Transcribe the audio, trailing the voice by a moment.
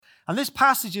And this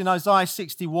passage in Isaiah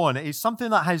 61 is something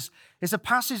that it's a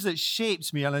passage that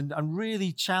shaped me and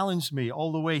really challenged me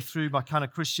all the way through my kind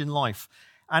of Christian life.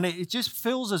 And it just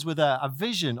fills us with a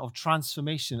vision of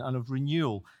transformation and of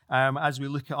renewal as we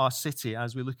look at our city,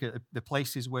 as we look at the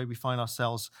places where we find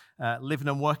ourselves living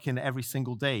and working every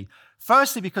single day.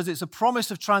 Firstly, because it's a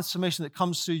promise of transformation that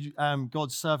comes through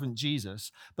God's servant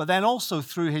Jesus, but then also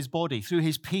through his body, through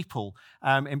his people,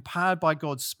 empowered by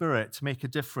God's Spirit to make a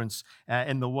difference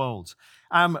in the world.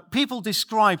 People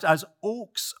described as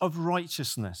oaks of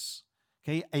righteousness,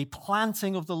 okay, a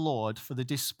planting of the Lord for the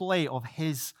display of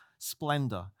his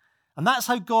splendor. And that's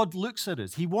how God looks at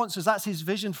us. He wants us, that's his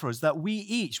vision for us, that we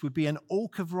each would be an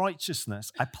oak of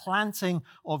righteousness, a planting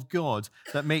of God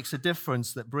that makes a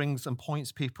difference, that brings and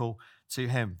points people to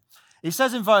him. It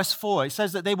says in verse 4, it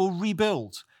says that they will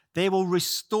rebuild, they will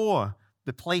restore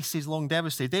the places long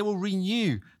devastated, they will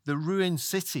renew the ruined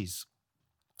cities.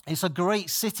 It's a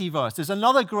great city verse. There's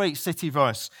another great city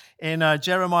verse in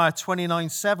Jeremiah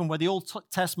 29:7, where the Old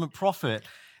Testament prophet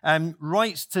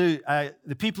writes to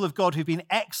the people of God who've been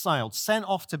exiled, sent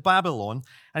off to Babylon,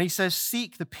 and he says,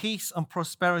 "Seek the peace and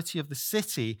prosperity of the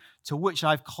city to which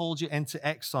I've called you into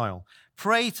exile.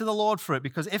 Pray to the Lord for it,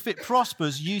 because if it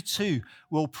prospers, you too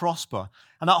will prosper."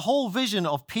 And that whole vision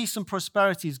of peace and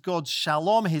prosperity is God's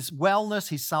shalom, his wellness,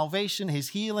 his salvation, his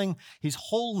healing, his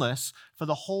wholeness for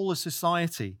the whole of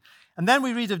society. And then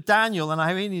we read of Daniel and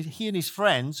how he and his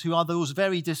friends, who are those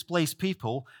very displaced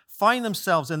people, find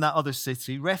themselves in that other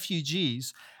city,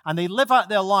 refugees, and they live out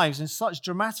their lives in such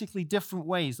dramatically different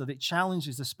ways that it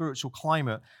challenges the spiritual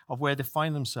climate of where they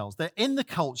find themselves. They're in the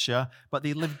culture, but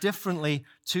they live differently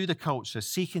to the culture,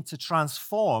 seeking to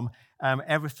transform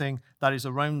everything that is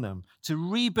around them, to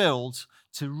rebuild,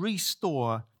 to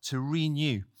restore, to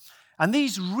renew. And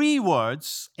these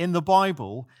re-words in the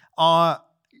Bible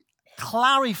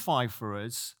clarify for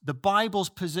us the Bible's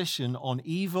position on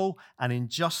evil and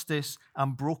injustice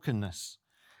and brokenness.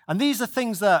 And these are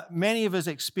things that many of us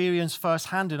experience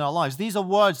firsthand in our lives. These are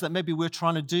words that maybe we're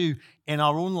trying to do in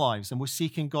our own lives and we're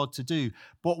seeking God to do.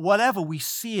 But whatever, we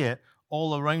see it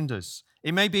all around us.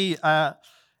 It may be a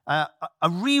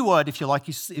reword, if you like,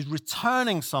 is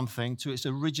returning something to its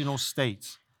original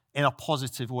state in a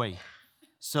positive way.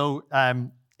 So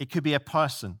it could be a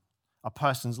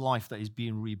person's life that is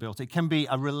being rebuilt. It can be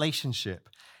a relationship.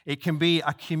 It can be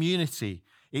a community.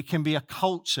 It can be a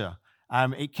culture.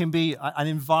 It can be an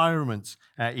environment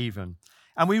even.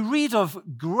 And we read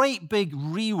of great big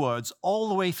rewords all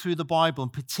the way through the Bible,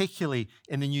 and particularly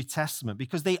in the New Testament,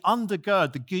 because they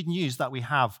undergird the good news that we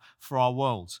have for our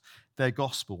world, their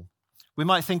gospel. We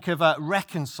might think of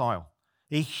reconcile,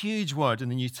 a huge word in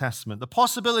the New Testament. The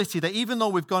possibility that even though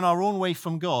we've gone our own way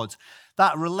from God,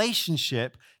 that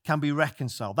relationship can be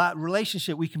reconciled. That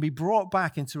relationship, we can be brought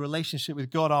back into relationship with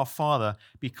God our Father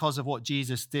because of what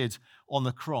Jesus did on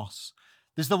the cross.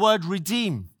 There's the word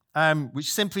redeem,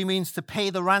 which simply means to pay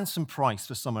the ransom price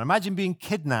for someone. Imagine being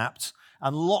kidnapped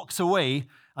and locked away,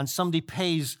 and somebody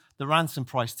pays the ransom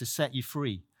price to set you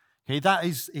free. Okay, that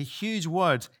is a huge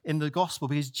word in the gospel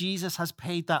because Jesus has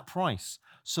paid that price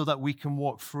so that we can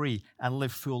walk free and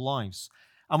live full lives.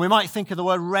 And we might think of the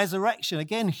word resurrection,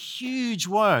 again, huge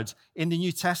word in the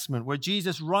New Testament, where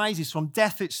Jesus rises from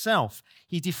death itself.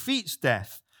 He defeats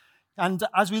death. And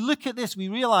as we look at this, we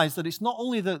realize that it's not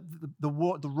only the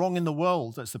wrong in the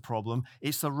world that's the problem,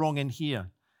 it's the wrong in here.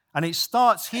 And it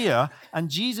starts here, and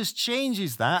Jesus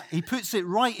changes that. He puts it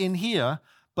right in here,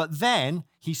 but then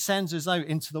he sends us out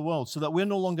into the world so that we're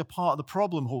no longer part of the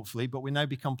problem, hopefully, but we now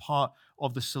become part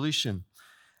of the solution.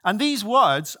 And these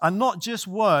words are not just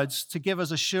words to give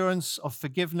us assurance of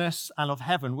forgiveness and of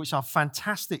heaven, which are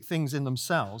fantastic things in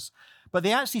themselves, but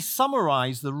they actually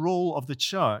summarize the role of the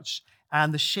church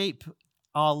and the shape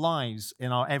our lives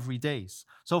in our everydays.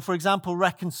 So, for example,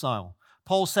 reconcile.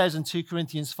 Paul says in 2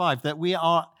 Corinthians 5 that we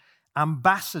are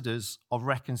ambassadors of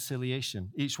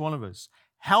reconciliation, each one of us,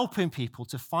 helping people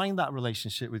to find that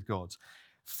relationship with God.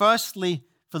 Firstly,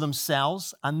 for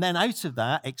themselves, and then out of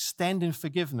that, extending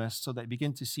forgiveness so they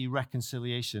begin to see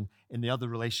reconciliation in the other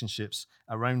relationships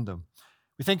around them.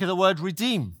 We think of the word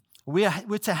redeem. We're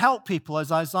to help people,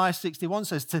 as Isaiah 61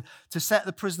 says, to set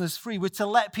the prisoners free. We're to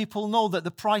let people know that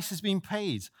the price has been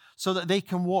paid so that they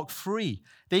can walk free.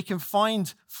 They can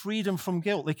find freedom from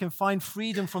guilt. They can find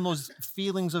freedom from those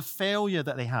feelings of failure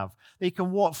that they have. They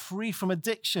can walk free from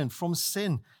addiction, from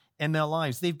sin in their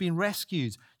lives. They've been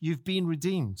rescued. You've been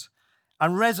redeemed.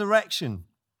 And resurrection,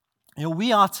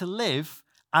 we are to live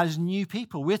as new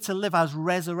people. We're to live as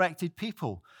resurrected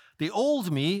people. The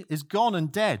old me is gone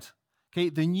and dead. Okay,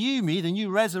 the new me, the new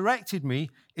resurrected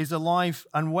me, is alive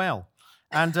and well.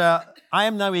 And I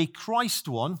am now a Christ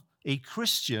one, a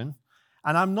Christian,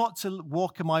 and I'm not to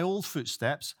walk in my old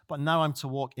footsteps, but now I'm to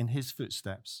walk in his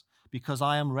footsteps because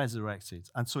I am resurrected.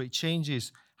 And so it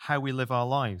changes how we live our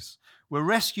lives. We're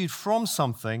rescued from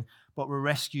something, but we're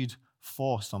rescued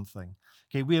for something.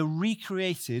 Okay, we are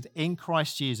recreated in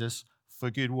Christ Jesus for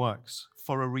good works,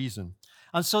 for a reason.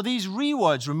 And so these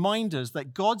rewords remind us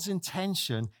that God's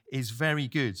intention is very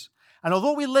good. And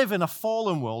although we live in a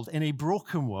fallen world, in a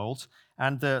broken world,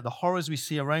 and the horrors we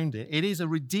see around it, it is a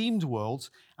redeemed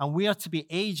world, and we are to be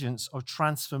agents of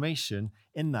transformation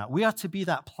in that. We are to be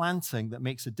that planting that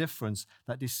makes a difference,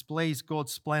 that displays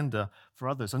God's splendor for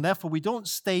others. And therefore, we don't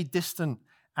stay distant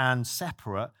and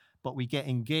separate, but we get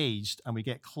engaged and we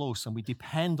get close and we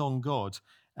depend on God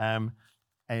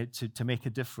to make a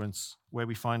difference where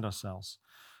we find ourselves.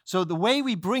 So the way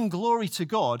we bring glory to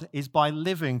God is by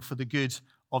living for the good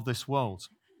of this world.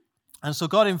 And so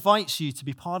God invites you to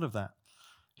be part of that,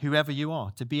 whoever you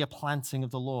are, to be a planting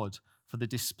of the Lord for the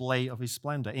display of his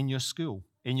splendor in your school,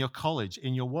 in your college,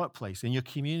 in your workplace, in your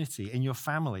community, in your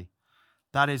family.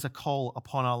 That is a call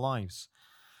upon our lives.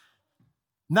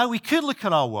 Now, we could look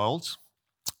at our world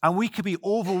and we could be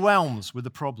overwhelmed with the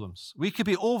problems. We could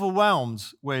be overwhelmed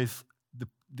with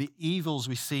the evils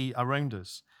we see around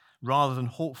us rather than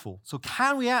hopeful. So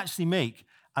can we actually make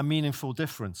a meaningful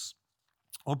difference?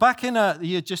 Well, back in the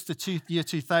year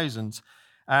 2000,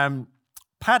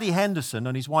 Paddy Henderson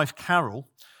and his wife Carol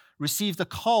received a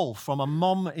call from a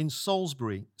mum in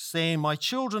Salisbury saying, "My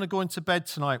children are going to bed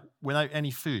tonight without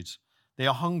any food. They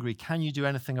are hungry. Can you do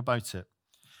anything about it?"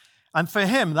 And for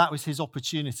him, that was his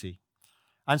opportunity.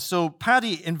 And so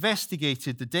Paddy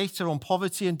investigated the data on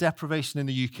poverty and deprivation in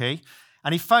the UK,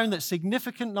 and he found that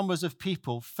significant numbers of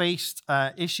people faced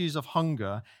issues of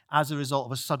hunger as a result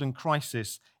of a sudden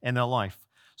crisis in their life.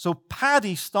 So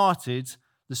Paddy started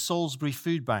the Salisbury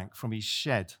Food Bank from his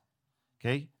shed,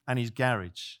 okay, and his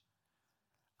garage.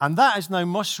 And that has now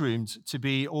mushroomed to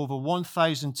be over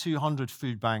 1,200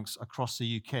 food banks across the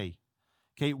UK.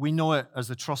 Okay, we know it as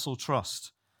the Trussell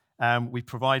Trust. We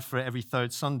provide for it every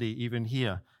third Sunday, even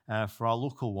here, for our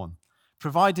local one.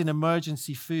 Providing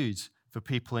emergency food for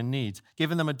people in need,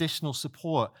 giving them additional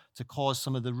support to cause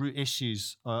some of the root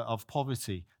issues of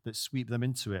poverty that sweep them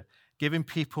into it, giving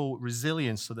people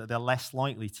resilience so that they're less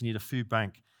likely to need a food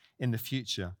bank in the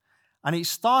future. And it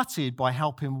started by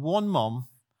helping one mum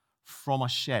from a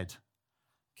shed,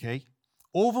 okay,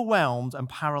 overwhelmed and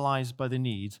paralyzed by the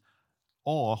need,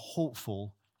 or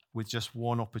hopeful with just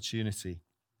one opportunity.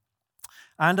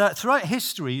 And throughout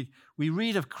history, we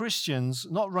read of Christians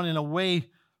not running away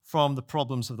from the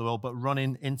problems of the world, but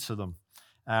running into them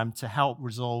to help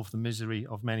resolve the misery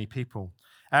of many people.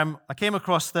 I came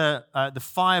across the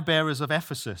fire bearers of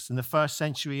Ephesus in the 1st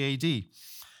century AD.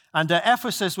 And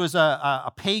Ephesus was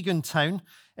a pagan town.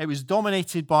 It was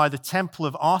dominated by the temple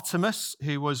of Artemis,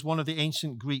 who was one of the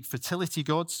ancient Greek fertility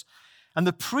gods. And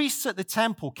the priests at the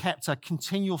temple kept a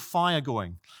continual fire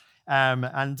going.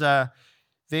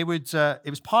 It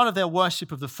was part of their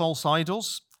worship of the false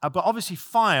idols. But obviously,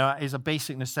 fire is a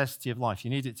basic necessity of life.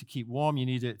 You need it to keep warm. You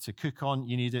need it to cook on.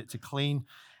 You need it to clean.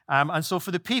 And so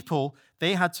for the people,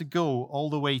 they had to go all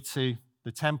the way to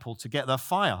the temple to get their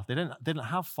fire. They didn't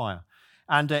have fire.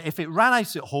 And if it ran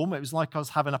out at home, it was like us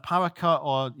having a power cut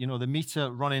or, the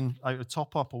meter running out of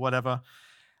top-up or whatever.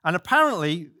 And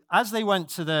apparently, as they went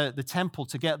to the temple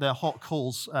to get their hot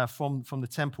coals from the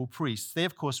temple priests, they,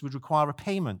 of course, would require a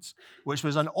payment, which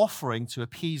was an offering to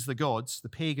appease the gods, the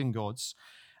pagan gods.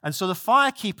 And so the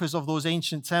firekeepers of those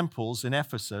ancient temples in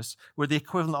Ephesus were the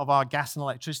equivalent of our gas and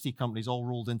electricity companies all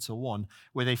rolled into one,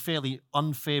 with a fairly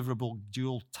unfavorable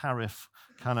dual tariff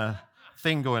kind of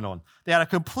thing going on. They had a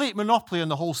complete monopoly on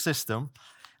the whole system.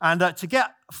 And to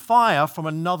get fire from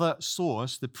another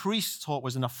source, the priests thought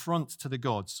was an affront to the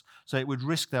gods. So it would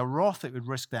risk their wrath, it would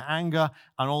risk their anger,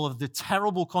 and all of the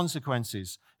terrible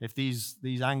consequences if these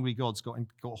angry gods got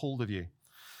hold of you.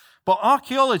 But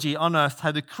archaeology unearthed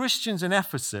how the Christians in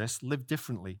Ephesus lived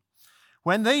differently.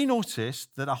 When they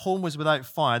noticed that a home was without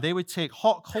fire, they would take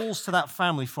hot coals to that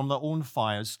family from their own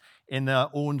fires in their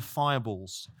own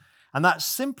fireballs. And that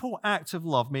simple act of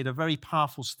love made a very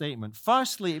powerful statement.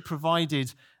 Firstly, it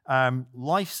provided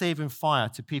life-saving fire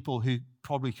to people who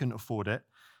probably couldn't afford it.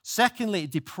 Secondly,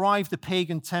 it deprived the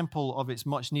pagan temple of its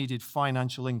much-needed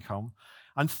financial income.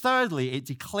 And thirdly, it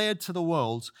declared to the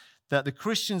world that the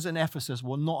Christians in Ephesus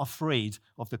were not afraid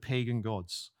of the pagan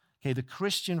gods. Okay, the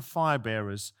Christian fire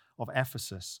bearers of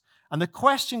Ephesus. And the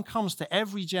question comes to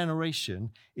every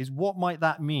generation is, what might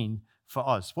that mean for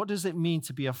us? What does it mean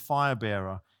to be a fire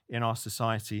bearer in our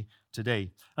society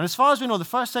today. And as far as we know, the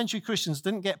first century Christians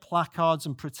didn't get placards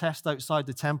and protest outside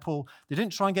the temple. They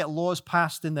didn't try and get laws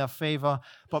passed in their favor,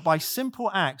 but by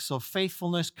simple acts of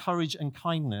faithfulness, courage, and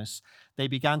kindness, they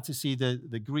began to see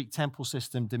the Greek temple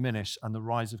system diminish and the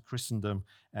rise of Christendom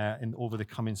over the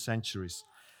coming centuries.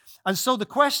 And so the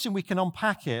question, we can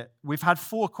unpack it. We've had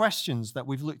 4 questions that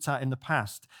we've looked at in the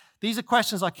past. These are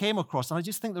questions I came across, and I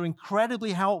just think they're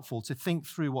incredibly helpful to think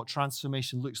through what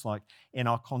transformation looks like in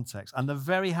our context. And they're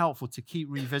very helpful to keep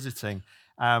revisiting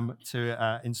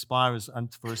to inspire us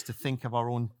and for us to think of our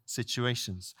own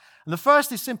situations. And the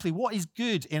first is simply, what is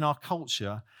good in our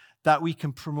culture that we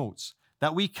can promote,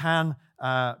 that we can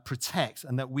protect,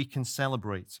 and that we can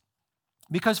celebrate?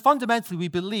 Because fundamentally, we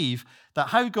believe that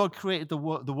how God created the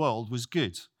world was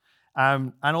good.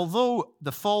 And although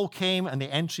the fall came and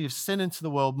the entry of sin into the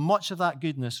world, much of that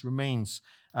goodness remains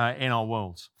in our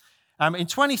world. In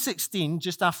 2016,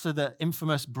 just after the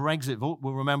infamous Brexit vote,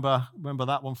 we'll remember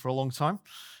that one for a long time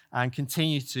and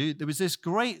continue to, there was this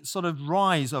great sort of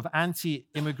rise of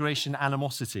anti-immigration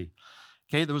animosity.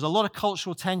 Okay, there was a lot of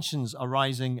cultural tensions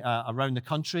arising around the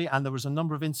country, and there was a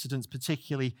number of incidents,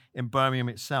 particularly in Birmingham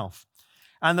itself.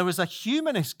 And there was a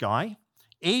humanist guy,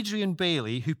 Adrian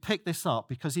Bailey, who picked this up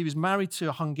because he was married to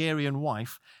a Hungarian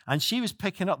wife, and she was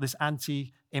picking up this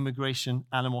anti-immigration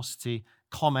animosity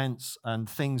comments and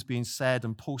things being said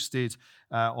and posted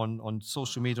on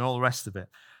social media and all the rest of it.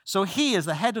 So he, as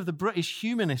the head of the British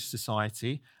Humanist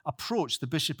Society, approached the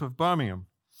Bishop of Birmingham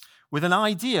with an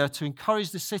idea to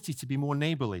encourage the city to be more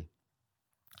neighborly.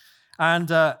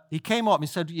 And he came up and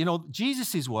said,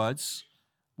 Jesus' words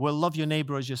were, love your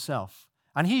neighbor as yourself.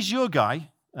 And he's your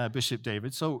guy, Bishop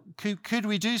David, so could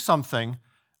we do something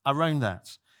around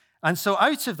that? And so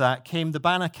out of that came the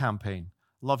banner campaign,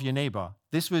 Love Your Neighbor.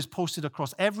 This was posted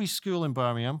across every school in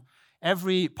Birmingham,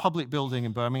 every public building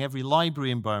in Birmingham, every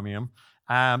library in Birmingham.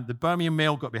 The Birmingham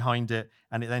Mail got behind it,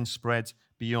 and it then spread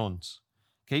beyond.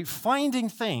 Okay, finding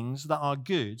things that are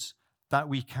good that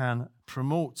we can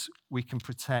promote, we can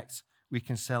protect, we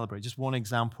can celebrate. Just one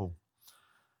example.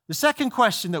 The second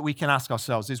question that we can ask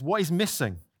ourselves is, what is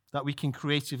missing that we can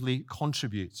creatively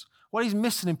contribute? What is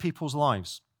missing in people's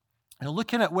lives?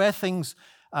 Looking at where things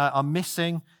are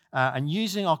missing and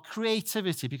using our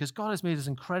creativity, because God has made us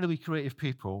incredibly creative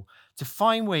people, to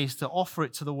find ways to offer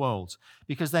it to the world,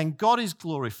 because then God is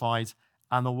glorified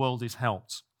and the world is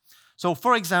helped. So,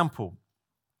 for example,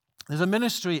 there's a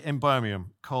ministry in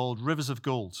Birmingham called Rivers of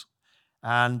Gold,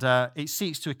 and it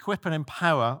seeks to equip and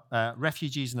empower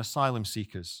refugees and asylum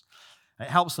seekers. It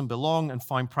helps them belong and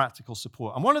find practical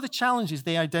support. And one of the challenges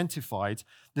they identified,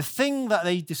 the thing that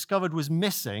they discovered was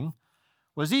missing,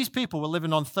 was these people were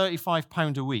living on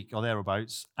 £35 a week or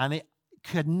thereabouts, and they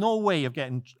had no way of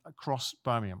getting across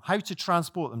Birmingham, how to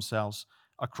transport themselves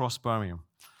across Birmingham.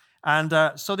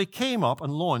 And so they came up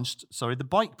and launched, the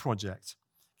Bike Project.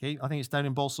 Okay, I think it's down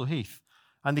in Balsall Heath.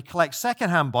 And they collect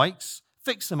second-hand bikes,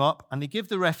 fix them up, and they give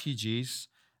the refugees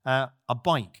a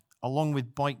bike along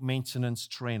with bike maintenance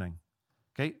training.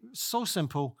 Okay, so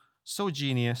simple, so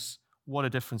genius. What a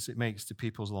difference it makes to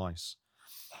people's lives.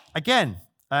 Again,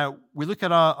 we look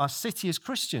at our city as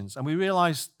Christians, and we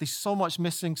realize there's so much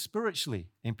missing spiritually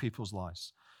in people's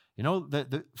lives.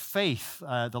 The faith,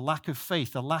 the lack of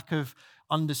faith, the lack of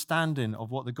understanding of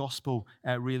what the gospel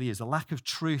really is, the lack of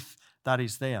truth that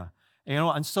is there.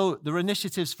 And so there are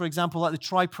initiatives, for example, like the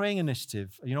Try Praying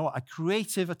initiative, a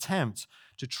creative attempt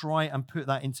to try and put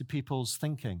that into people's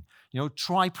thinking.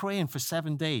 Try praying for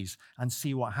 7 days and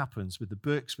see what happens with the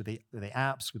books, with the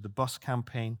apps, with the bus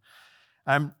campaign.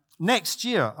 Next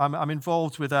year, I'm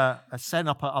involved with setting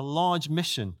up a large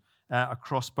mission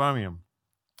across Birmingham,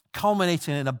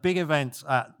 culminating in a big event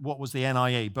at what was the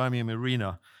NIA, Birmingham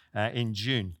Arena, in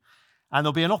June. And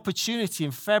there'll be an opportunity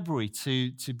in February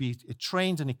to be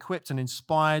trained and equipped and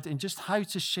inspired in just how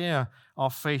to share our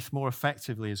faith more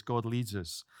effectively as God leads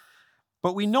us.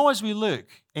 But we know as we look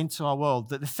into our world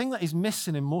that the thing that is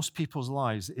missing in most people's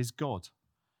lives is God.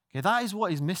 Okay, that is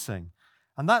what is missing.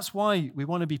 And that's why we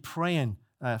want to be praying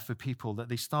for people, that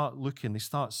they start looking, they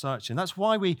start searching. That's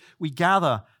why we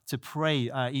gather to pray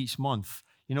each month,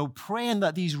 praying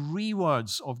that these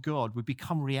rewords of God would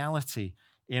become reality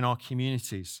in our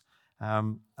communities.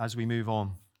 As we move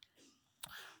on.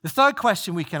 The third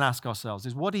question we can ask ourselves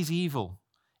is, what is evil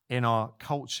in our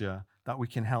culture that we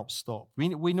can help stop?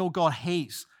 We know God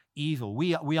hates evil.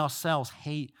 We ourselves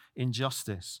hate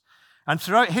injustice. And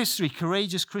throughout history,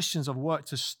 courageous Christians have worked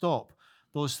to stop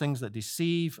those things that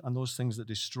deceive and those things that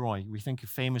destroy. We think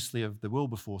famously of the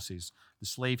Wilberforces, the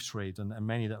slave trade, and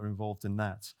many that are involved in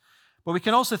that. But we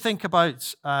can also think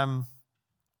about the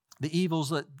evils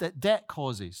that debt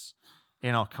causes.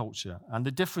 in our culture and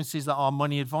the differences that our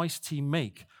money advice team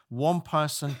make, one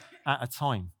person at a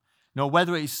time.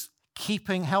 Whether it's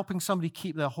helping somebody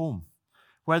keep their home,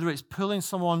 whether it's pulling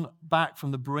someone back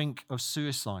from the brink of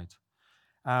suicide,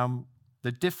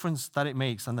 the difference that it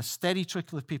makes and the steady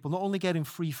trickle of people not only getting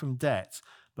free from debt,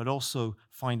 but also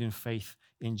finding faith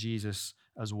in Jesus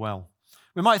as well.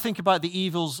 We might think about the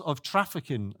evils of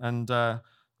trafficking and the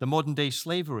modern day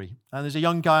slavery. And there's a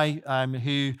young guy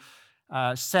who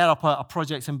set up a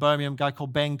project in Birmingham, a guy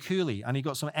called Ben Cooley, and he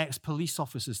got some ex-police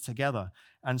officers together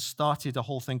and started a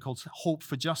whole thing called Hope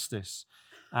for Justice.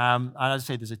 And as I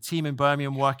say, there's a team in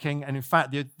Birmingham working, and in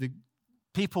fact, the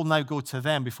people now go to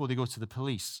them before they go to the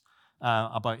police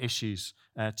about issues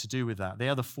to do with that. They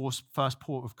are the first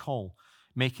port of call,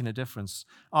 making a difference.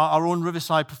 Our own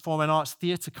Riverside Performing Arts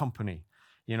Theatre Company,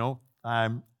 who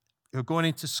are going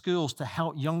into schools to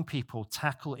help young people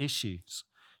tackle issues.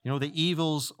 The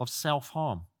evils of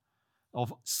self-harm,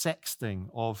 of sexting,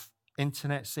 of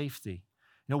internet safety.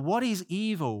 What is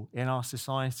evil in our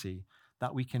society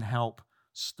that we can help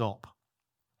stop?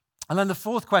 And then the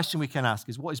fourth question we can ask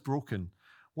is, what is broken?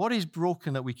 What is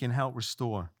broken that we can help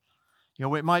restore?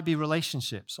 It might be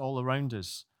relationships all around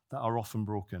us that are often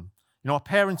broken. A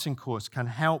parenting course can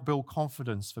help build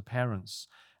confidence for parents.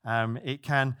 It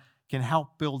can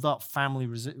help build up family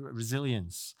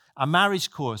resilience. A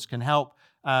marriage course can help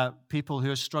people who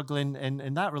are struggling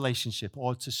in that relationship,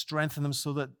 or to strengthen them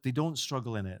so that they don't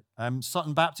struggle in it.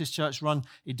 Sutton Baptist Church run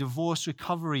a divorce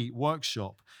recovery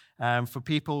workshop for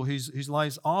people whose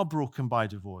lives are broken by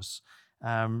divorce,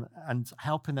 and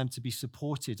helping them to be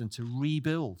supported and to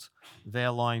rebuild their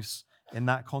lives in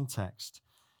that context.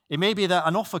 It may be that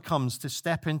an offer comes to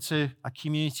step into a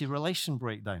community relation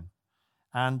breakdown,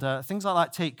 and things like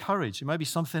that take courage. It might be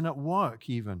something at work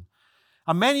even.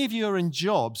 And many of you are in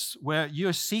jobs where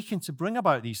you're seeking to bring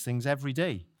about these things every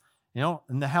day,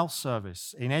 in the health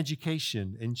service, in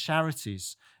education, in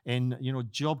charities, in,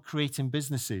 job-creating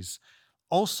businesses,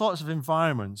 all sorts of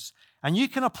environments. And you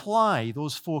can apply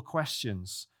those 4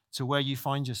 questions to where you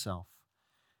find yourself.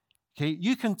 Okay,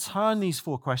 you can turn these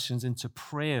 4 questions into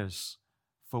prayers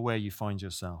for where you find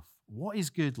yourself. What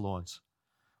is good, Lord?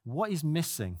 What is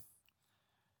missing?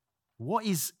 What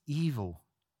is evil?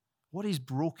 What is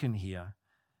broken here?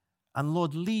 And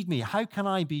Lord, lead me. How can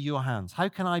I be your hands? How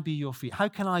can I be your feet? How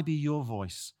can I be your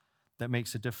voice that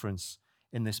makes a difference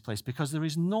in this place? Because there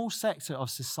is no sector of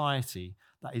society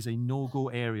that is a no-go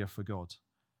area for God.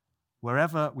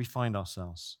 Wherever we find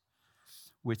ourselves,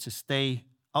 we're to stay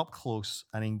up close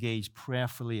and engage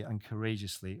prayerfully and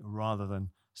courageously rather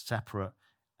than separate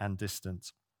and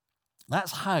distant.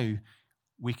 That's how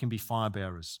we can be fire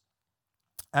bearers.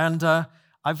 And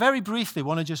I very briefly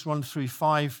want to just run through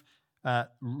 5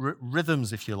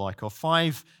 rhythms, if you like, or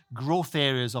 5 growth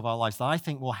areas of our lives that I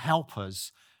think will help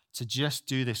us to just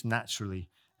do this naturally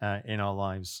in our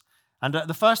lives. And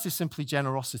the first is simply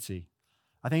generosity.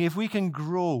 I think if we can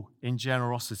grow in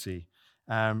generosity,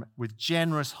 with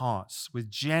generous hearts, with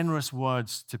generous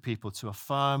words to people to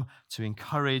affirm, to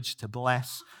encourage, to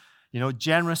bless,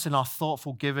 generous in our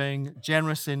thoughtful giving,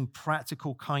 generous in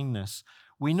practical kindness,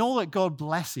 we know that God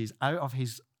blesses out of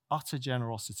his utter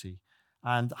generosity.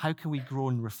 And how can we grow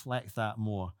and reflect that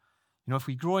more? If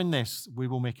we grow in this, we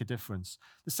will make a difference.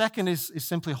 The second is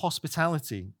simply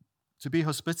hospitality, to be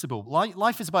hospitable.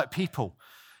 Life is about people.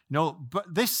 But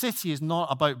this city is not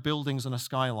about buildings on a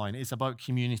skyline. It's about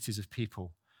communities of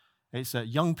people. It's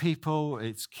young people,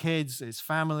 it's kids, it's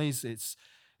families, it's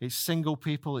single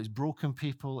people, it's broken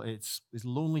people, it's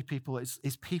lonely people,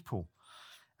 it's people.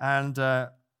 And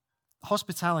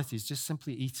hospitality is just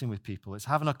simply eating with people. It's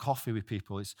having a coffee with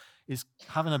people. It's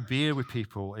having a beer with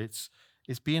people. It's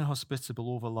being hospitable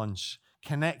over lunch,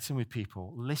 connecting with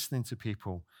people, listening to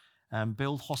people, and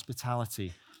build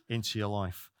hospitality into your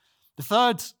life. The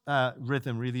third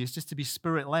rhythm really is just to be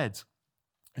Spirit-led.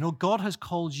 God has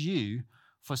called you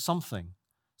for something,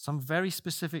 some very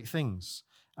specific things,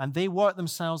 and they work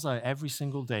themselves out every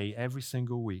single day, every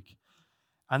single week.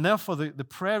 And therefore, the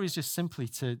prayer is just simply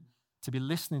to be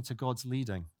listening to God's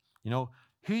leading. Who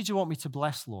do you want me to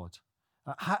bless, Lord?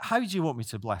 How do you want me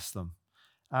to bless them?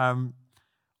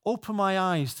 Open my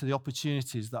eyes to the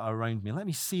opportunities that are around me. Let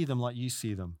me see them like you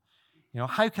see them.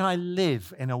 How can I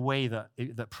live in a way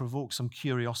that provokes some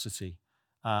curiosity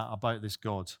about this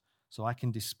God, so I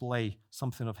can display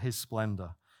something of his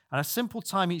splendor? And a simple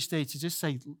time each day to just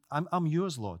say, I'm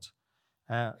yours, Lord.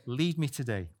 Lead me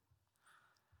today.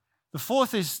 The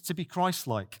fourth is to be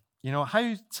Christ-like.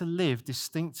 How to live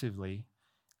distinctively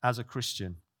as a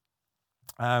Christian.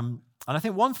 And I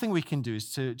think one thing we can do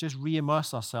is to just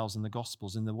re-immerse ourselves in the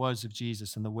Gospels, in the words of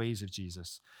Jesus and the ways of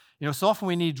Jesus. So often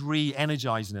we need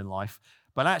re-energizing in life,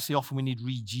 but actually often we need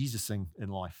re-Jesusing in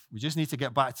life. We just need to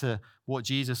get back to what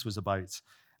Jesus was about.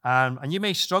 And you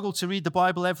may struggle to read the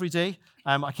Bible every day.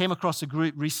 I came across a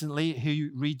group recently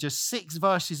who read just 6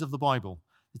 verses of the Bible.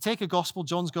 They take a gospel,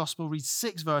 John's gospel, read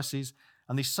 6 verses,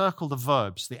 and they circle the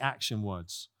verbs, the action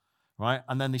words, right?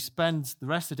 And then they spend the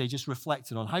rest of the day just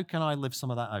reflecting on, how can I live some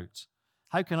of that out?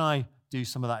 How can I do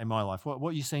some of that in my life? What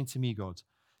are you saying to me, God?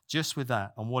 Just with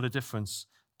that, and what a difference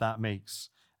that makes.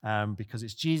 Because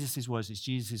it's Jesus' words, it's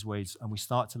Jesus' ways, and we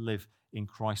start to live in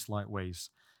Christ-like ways.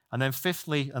 And then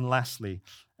fifthly and lastly,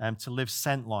 to live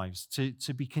sent lives,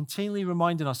 to be continually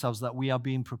reminding ourselves that we are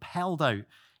being propelled out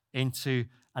into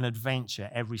an adventure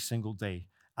every single day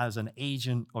as an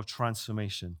agent of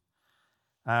transformation.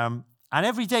 And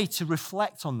every day to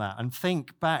reflect on that and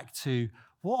think back to,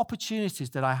 what opportunities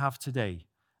did I have today?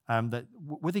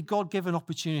 Were they God-given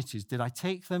opportunities? Did I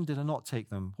take them? Did I not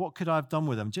take them? What could I have done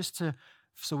with them?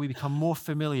 So we become more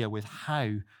familiar with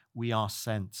how we are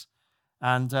sent.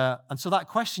 And so that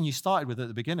question you started with at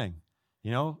the beginning,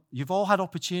 you've all had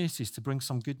opportunities to bring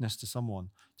some goodness to someone,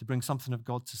 to bring something of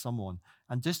God to someone.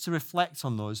 And just to reflect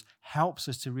on those helps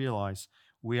us to realize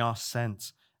we are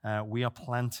sent, we are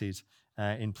planted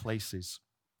in places.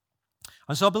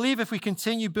 And so I believe if we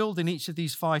continue building each of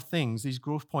these 5 things, these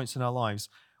growth points in our lives,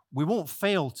 we won't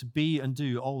fail to be and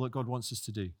do all that God wants us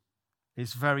to do.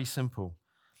 It's very simple.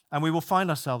 And we will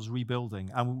find ourselves rebuilding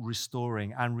and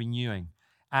restoring and renewing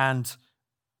and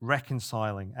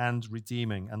reconciling and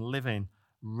redeeming and living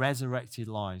resurrected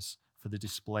lives for the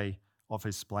display of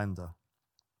his splendor.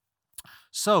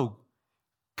 So,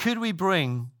 could we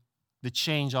bring the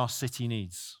change our city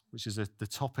needs, which is the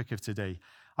topic of today?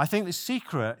 I think the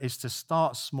secret is to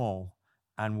start small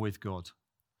and with God.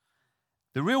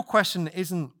 The real question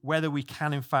isn't whether we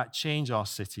can in fact change our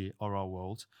city or our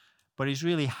world, but is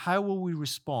really, how will we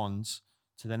respond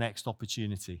to the next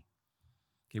opportunity?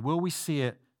 Okay, will we see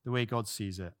it the way God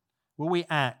sees it? Will we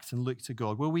act and look to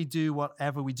God? Will we do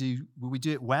whatever we do? Will we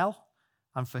do it well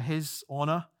and for his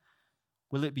honor?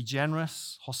 Will it be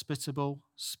generous, hospitable,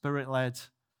 spirit-led,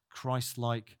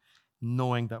 Christ-like,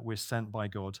 knowing that we're sent by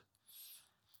God?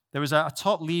 There was a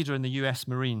top leader in the US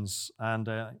Marines, and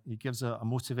he gives a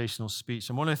motivational speech.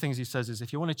 And one of the things he says is,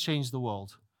 if you want to change the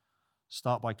world,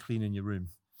 start by cleaning your room.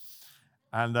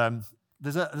 And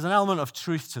there's an element of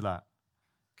truth to that.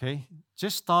 Okay?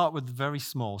 Just start with very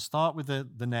small. Start with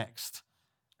the next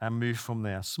and move from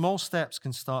there. Small steps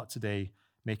can start today,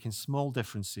 making small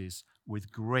differences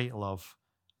with great love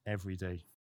every day.